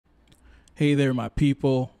Hey there, my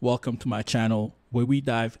people. Welcome to my channel where we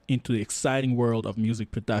dive into the exciting world of music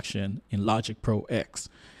production in Logic Pro X.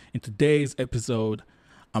 In today's episode,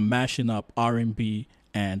 I'm mashing up R&B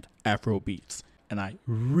and Afro beats, and I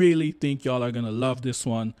really think y'all are gonna love this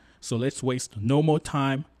one. So let's waste no more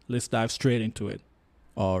time. Let's dive straight into it.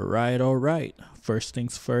 All right. First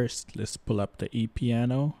things first, let's pull up the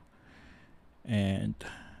E-piano and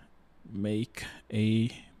make a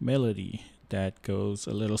melody that goes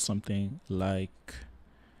a little something like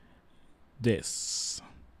this.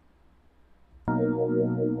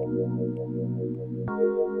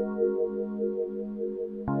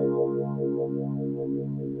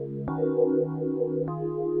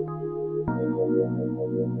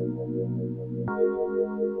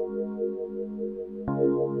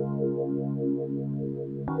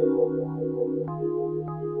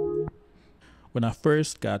 When I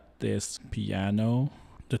first got this piano,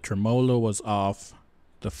 the tremolo was off,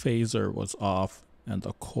 the phaser was off, and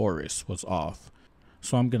the chorus was off.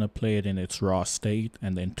 So I'm gonna play it in its raw state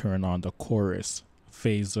and then turn on the chorus,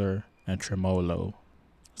 phaser, and tremolo.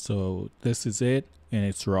 So this is it in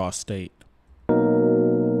its raw state.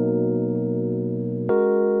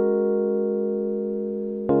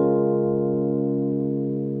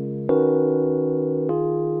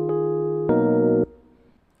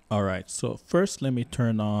 Alright, so first let me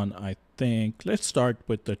turn on, let's start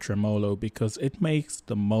with the tremolo because it makes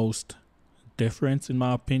the most difference in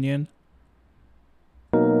my opinion.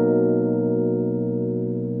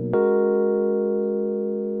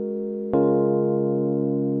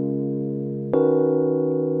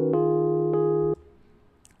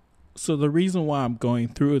 So the reason why I'm going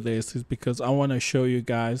through this is because I want to show you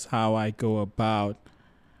guys how I go about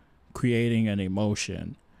creating an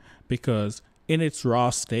emotion, because in its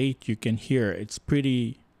raw state you can hear it's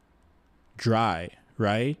pretty dry,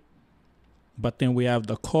 right? But then we have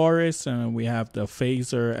the chorus and we have the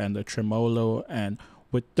phaser and the tremolo, and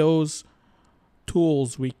with those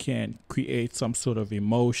tools we can create some sort of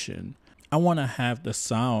emotion. I want to have the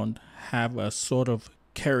sound have a sort of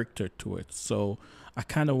character to it, so I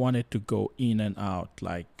kind of want it to go in and out,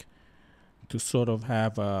 like to sort of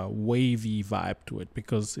have a wavy vibe to it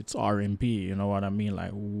because it's R&B, you know what I mean?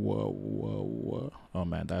 Like whoa. Oh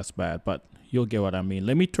man, that's bad, but you'll get what I mean.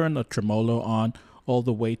 Let me turn the tremolo on all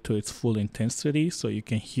the way to its full intensity so you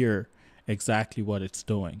can hear exactly what it's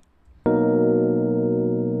doing.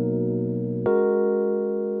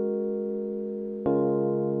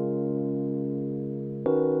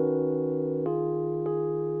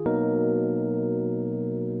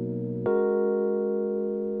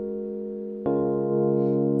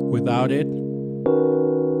 Without it,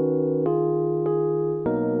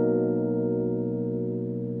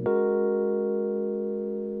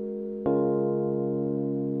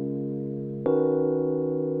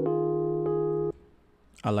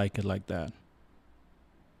 I like it like that.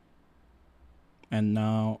 And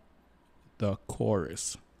now the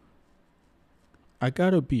chorus. I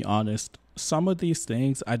gotta be honest, some of these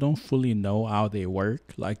things I don't fully know how they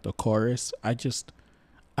work, like the chorus. I just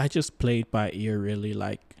play it by ear, really,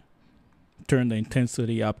 like turn the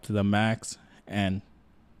intensity up to the max and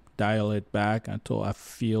dial it back until I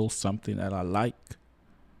feel something that I like.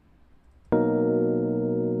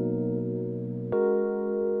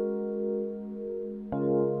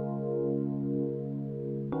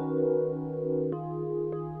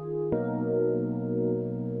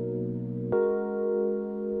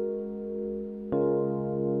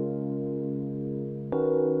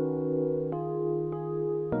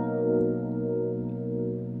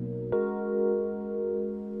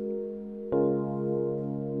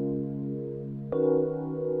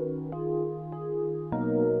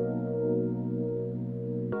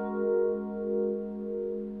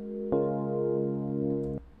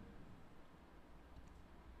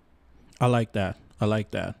 I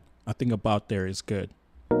like that. I think about there is good.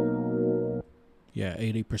 Yeah,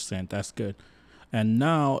 80%. That's good. And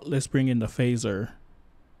now let's bring in the phaser.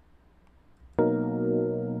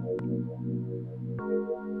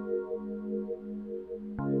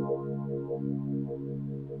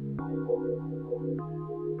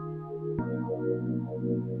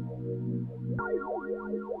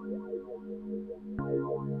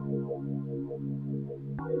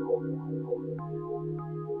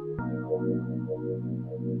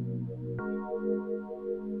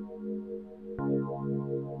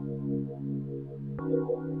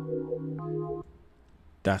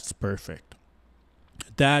 That's perfect.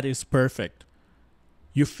 That is perfect.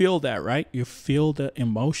 You feel that, right? You feel the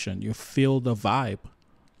emotion. You feel the vibe.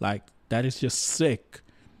 Like, that is just sick.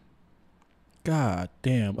 God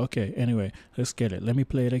damn. Okay, anyway, let's get it. Let me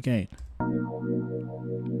play it again.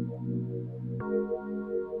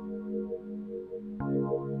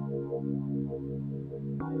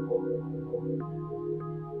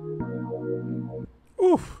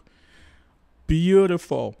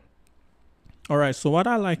 beautiful. All right, so what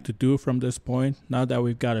I like to do from this point, now that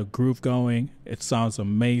we've got a groove going, it sounds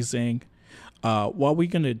amazing. What we're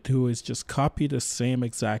gonna do is just copy the same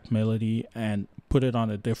exact melody and put it on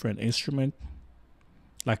a different instrument,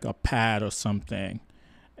 like a pad or something,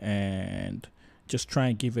 and just try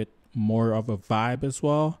and give it more of a vibe as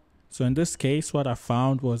well. So in this case, what I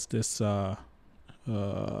found was this the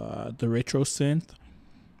retro synth,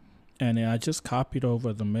 and then I just copied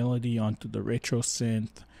over the melody onto the retro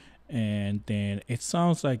synth, and then it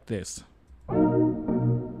sounds like this.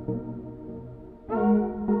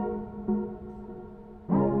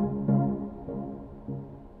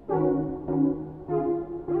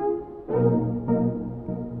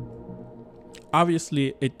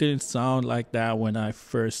 Obviously, it didn't sound like that when I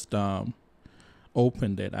first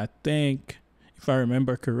opened it. I think, if I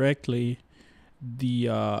remember correctly, the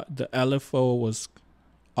LFO was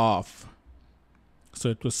off, so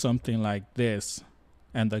it was something like this,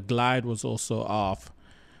 and the glide was also off.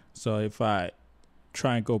 So if I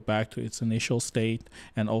try and go back to its initial state,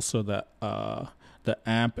 and also the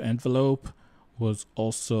amp envelope was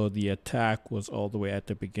also, the attack was all the way at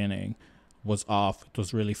the beginning, was off. It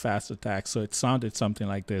was really fast attack, so it sounded something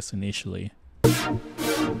like this initially.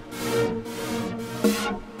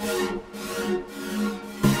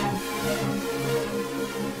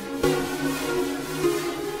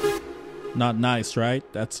 Not nice, right?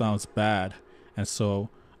 That sounds bad. And so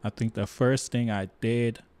I think the first thing I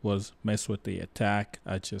did was mess with the attack.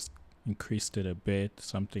 I just increased it a bit,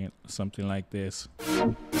 something like this.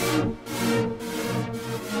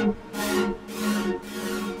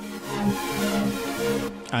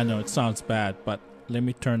 I know it sounds bad, but let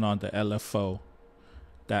me turn on the LFO.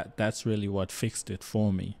 That's really what fixed it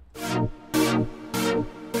for me.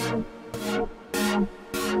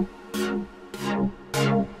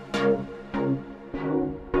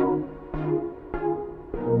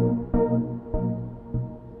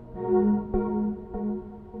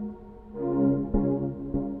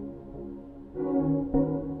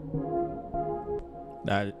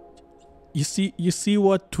 That you see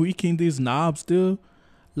what tweaking these knobs do?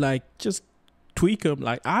 Like, just tweak them.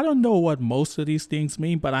 Like, I don't know what most of these things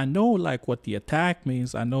mean, but I know like what the attack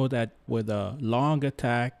means. I know that with a long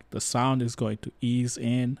attack, the sound is going to ease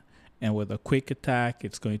in, and with a quick attack,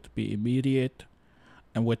 it's going to be immediate.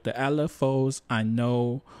 And with the LFOs, I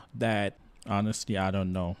know that, honestly, I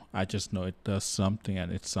don't know. I just know it does something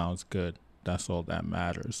and it sounds good. That's all that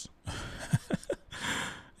matters.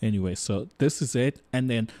 Anyway, so this is it. And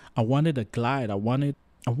then I wanted a glide. I wanted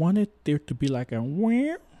there to be like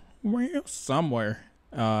a somewhere,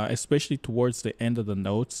 especially towards the end of the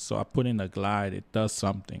notes. So I put in a glide. It does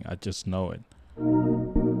something. I just know it.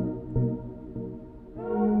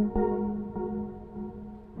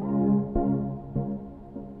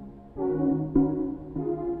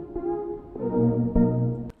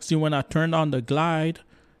 See, when I turned on the glide,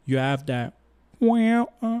 you have that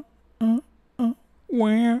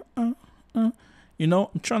you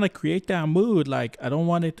know, I'm trying to create that mood. Like, I don't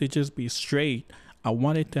want it to just be straight. I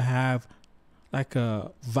want it to have like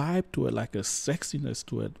a vibe to it, like a sexiness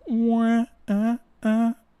to it.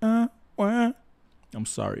 I'm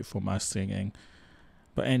sorry for my singing,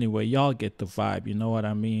 but anyway, y'all get the vibe, you know what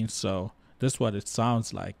I mean? So this is what it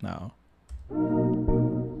sounds like now.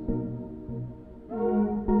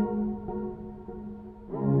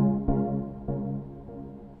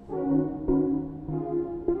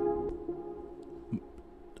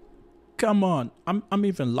 Come on, I'm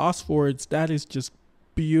even lost for words. That is just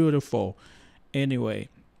beautiful. Anyway,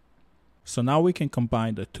 so now we can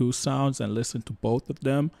combine the two sounds and listen to both of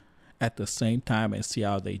them at the same time and see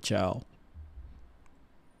how they gel.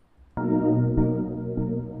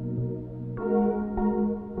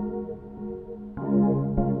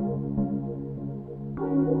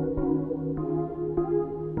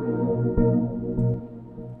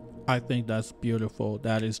 I think that's beautiful.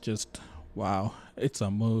 That is just, wow. It's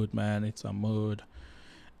a mood, man. It's a mood.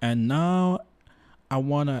 And now I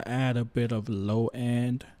want to add a bit of low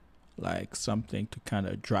end, like something to kind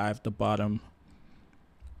of drive the bottom.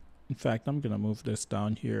 In fact, I'm going to move this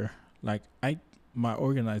down here. Like, my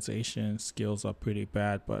organization skills are pretty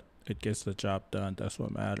bad, but it gets the job done. That's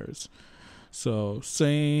what matters. So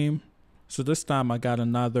same. So this time I got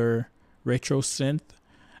another retro synth,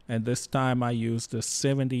 and this time I used the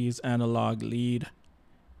 70s analog lead.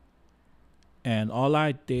 And all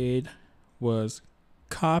I did was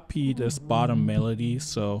copy this bottom melody.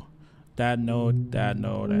 So that note, that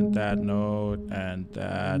note, and that note, and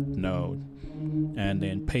that note. And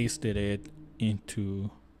then pasted it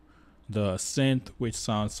into the synth, which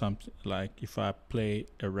sounds something like, if I play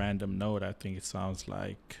a random note, I think it sounds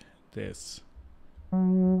like this.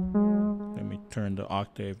 Let me turn the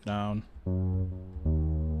octave down.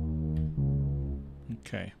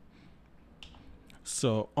 Okay.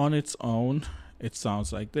 So on its own, it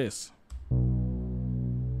sounds like this.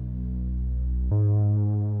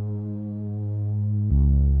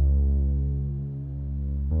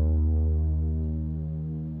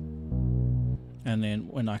 And then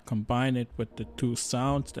when I combine it with the two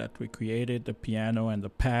sounds that we created, the piano and the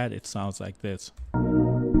pad, it sounds like this.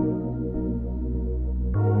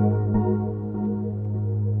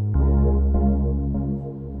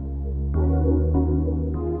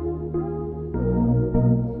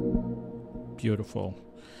 Beautiful.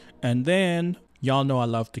 And then y'all know I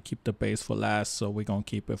love to keep the bass for last, so we're gonna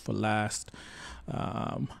keep it for last.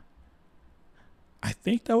 I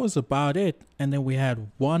think that was about it. And then we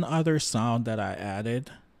had one other sound that I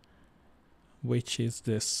added, which is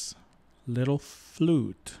this little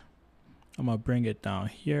flute. I'm gonna bring it down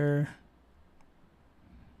here.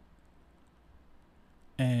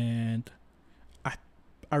 And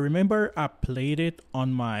I remember I played it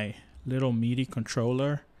on my little MIDI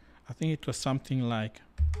controller. I think it was something like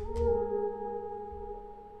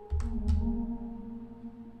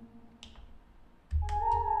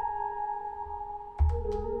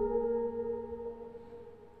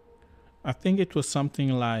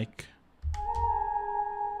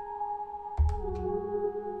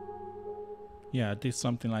yeah, I did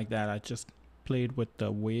something like that. I just played with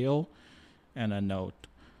the wheel and a note.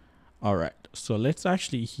 All right, so let's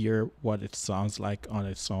actually hear what it sounds like on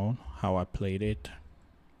its own, how I played it.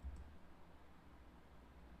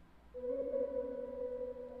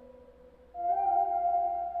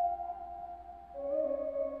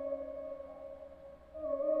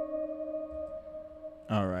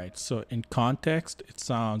 All right, so in context, it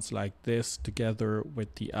sounds like this together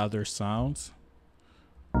with the other sounds.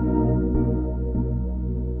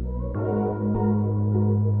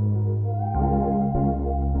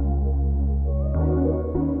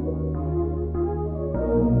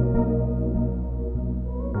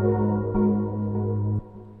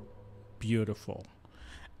 Beautiful.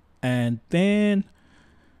 And then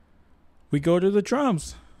we go to the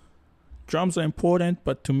drums. Drums are important,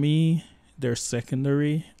 but to me, they're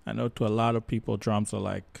secondary. I know to a lot of people, drums are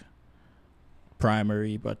like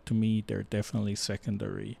primary, but to me, they're definitely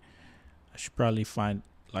secondary. I should probably find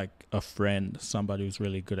like a friend, somebody who's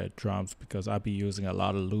really good at drums, because I'll be using a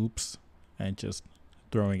lot of loops and just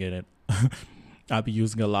throwing it in. I'll be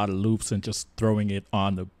using a lot of loops and just throwing it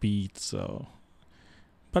on the beat. So,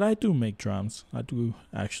 but I do make drums. I do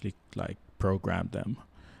actually like program them.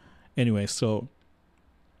 Anyway, so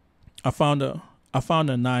I found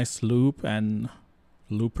a nice loop, and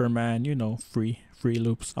Looperman, you know, free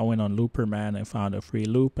loops. I went on Looperman and found a free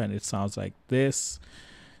loop, and it sounds like this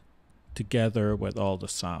together with all the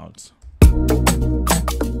sounds.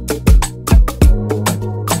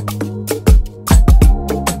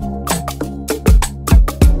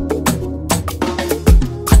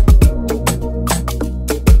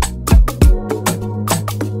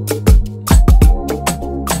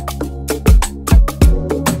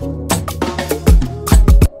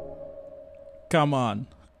 Come on.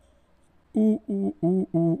 Ooh, ooh, ooh,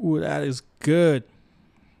 ooh, ooh, that is good.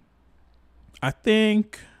 I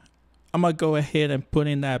think I'm going to go ahead and put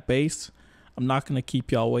in that bass. I'm not going to keep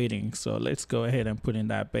y'all waiting, so let's go ahead and put in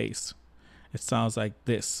that bass. It sounds like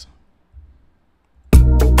this.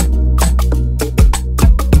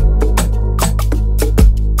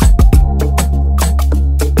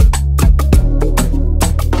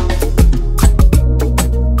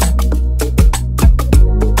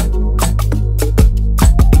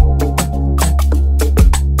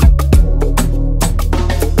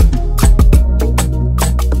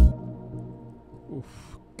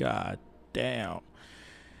 God damn.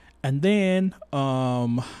 And then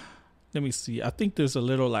let me see. I think there's a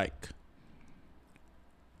little like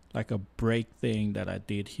a break thing that I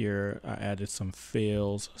did here. I added some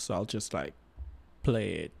fills, so I'll just like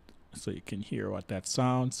play it so you can hear what that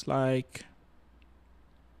sounds like.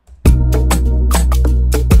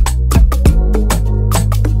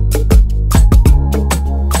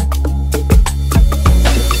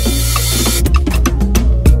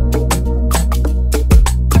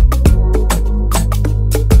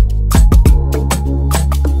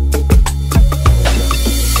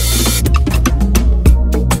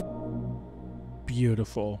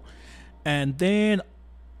 Beautiful. And then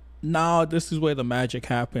now this is where the magic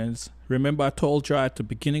happens. Remember, I told you at the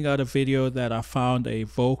beginning of the video that I found a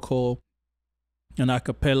vocal, an a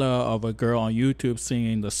cappella of a girl on YouTube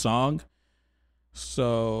singing the song.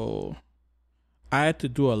 So I had to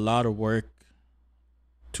do a lot of work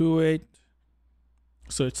to it.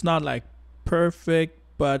 So it's not like perfect,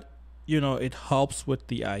 but you know, it helps with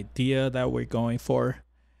the idea that we're going for.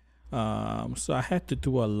 So I had to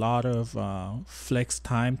do a lot of flex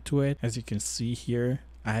time to it. As you can see here,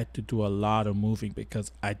 I had to do a lot of moving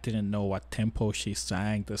because I didn't know what tempo she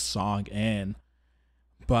sang the song in,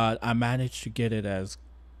 but I managed to get it as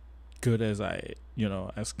good as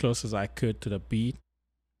as close as I could to the beat.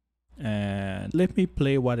 And let me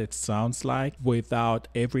play what it sounds like without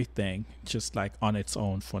everything, just like on its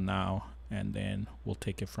own for now, and then we'll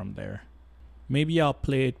take it from there. Maybe I'll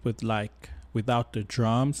play it with like without the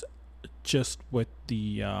drums, just with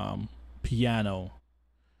the piano.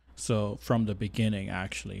 So from the beginning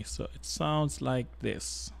actually. So it sounds like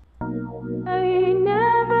this. I ain't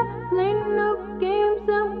never played no games,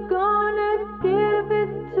 I'm gonna give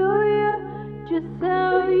it to you just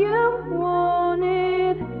how you want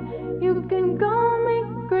it. You can call me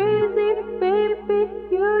crazy, baby,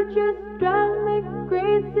 you just drive me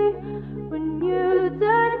crazy when you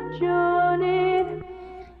touch on it.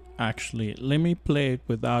 Actually, let me play it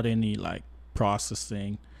without any like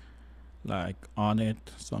processing like on it.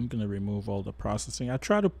 So I'm gonna remove all the processing. I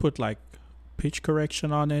try to put like pitch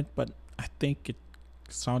correction on it, but I think it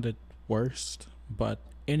sounded worse. But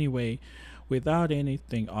anyway, without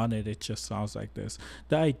anything on it, it just sounds like this.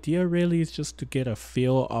 The idea really is just to get a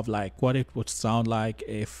feel of like what it would sound like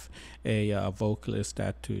if a vocalist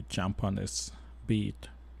had to jump on this beat.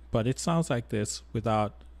 But it sounds like this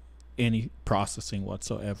without any processing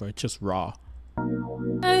whatsoever, just raw.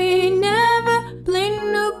 I ain't never played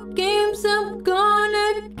no games, I'm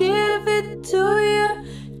gonna give it to you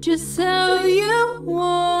just how you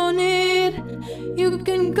want it. You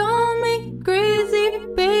can call me crazy,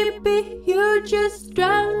 baby, you just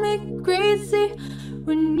drive me crazy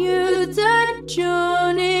when you touch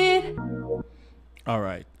on it.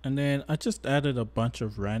 Alright, and then I just added a bunch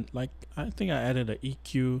of like I think I added a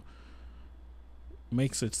EQ,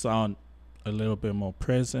 makes it sound a little bit more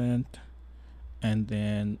present. And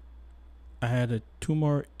then I added 2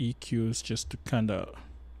 more EQs just to kind of,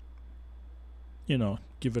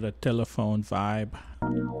 give it a telephone vibe.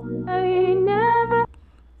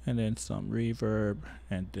 And then some reverb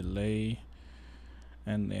and delay.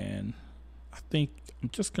 And then I think I'm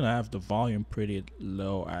just going to have the volume pretty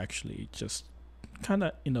low actually, just kind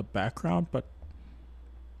of in the background, but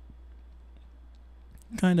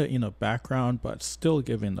still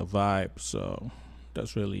giving the vibe. So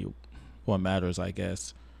that's really what matters, I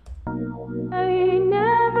guess. I ain't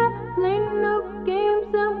never played no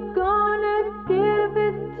games, I'm gonna give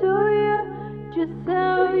it to you just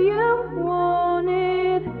how you want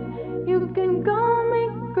it. You can call me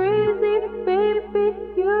crazy, baby,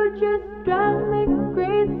 you just drive me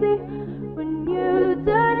crazy when you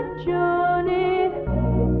touch on it.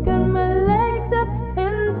 Got my legs up,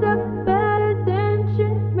 hands up, bad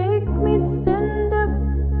attention, make me stand up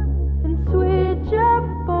and switch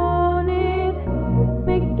up on it.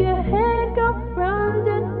 Make your head go round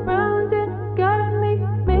and round and got me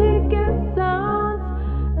making sounds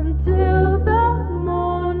until the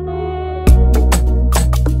morning.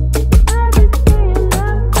 I've been saying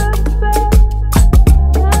afrobeat,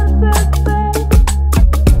 afrobeat,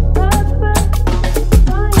 afrobeat,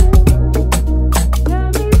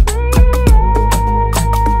 got me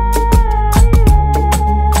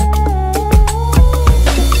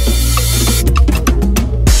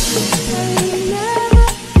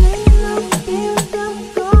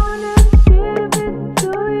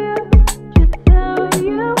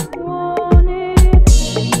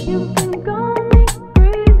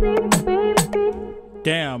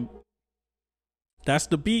Damn, that's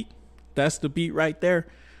the beat. That's the beat right there.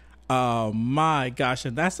 Oh my gosh,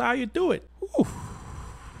 and that's how you do it. Whew.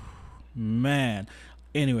 Man.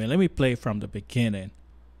 Anyway, let me play from the beginning.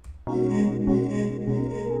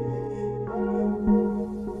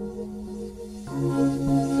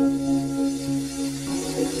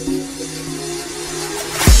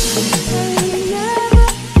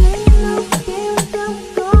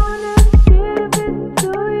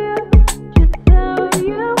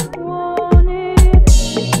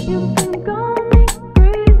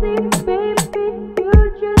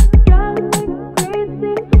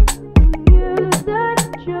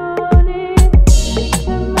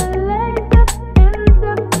 Got my legs up,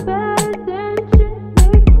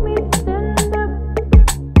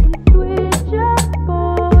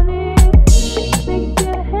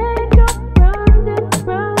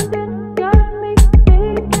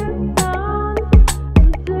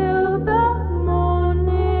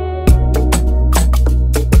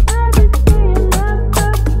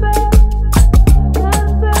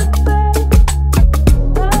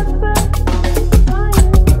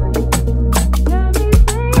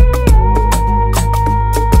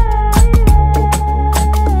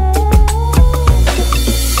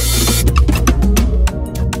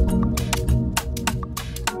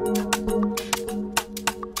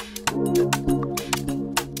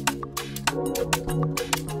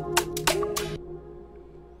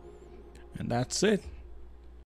 that's it.